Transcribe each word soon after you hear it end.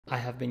I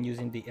have been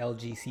using the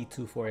LG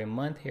C2 for a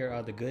month. Here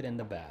are the good and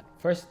the bad.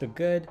 First, the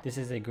good. This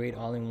is a great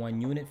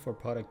all-in-one unit for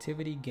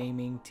productivity,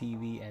 gaming,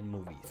 TV, and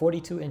movies.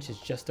 42 inches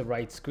is just the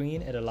right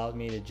screen. It allowed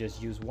me to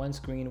just use one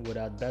screen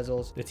without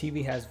bezels. The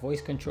TV has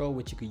voice control,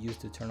 which you could use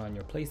to turn on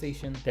your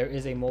PlayStation. There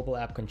is a mobile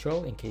app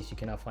control in case you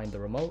cannot find the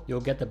remote. You'll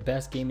get the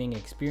best gaming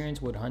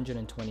experience with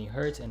 120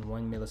 Hz and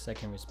 1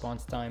 millisecond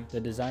response time.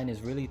 The design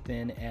is really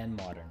thin and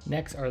modern.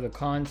 Next are the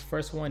cons.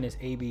 First one is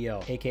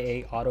ABL,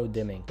 aka auto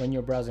dimming. When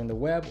you're browsing the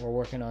web or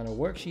working on a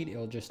worksheet,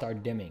 it'll just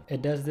start dimming.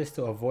 It does this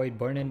to avoid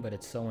burn-in, but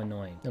it's so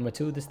annoying. Number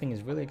two, this thing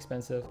is really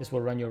expensive. This will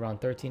run you around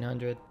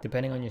 $1,300.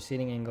 Depending on your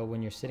sitting angle,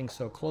 when you're sitting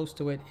so close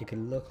to it, it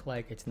could look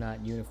like it's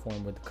not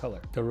uniform with the color.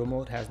 The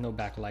remote has no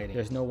backlighting.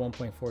 There's no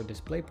 1.4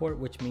 display port,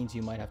 which means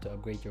you might have to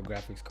upgrade your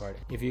graphics card.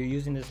 If you're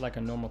using this like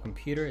a normal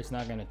computer, it's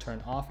not going to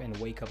turn off and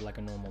wake up like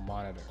a normal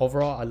monitor.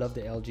 Overall, I love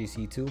the LG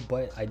C2,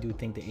 but I do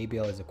think the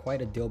ABL is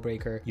quite a deal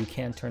breaker. You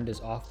can turn this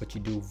off, but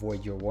you do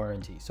void your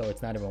warranty, so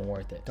it's not even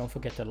worth it. Don't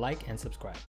forget to like and subscribe.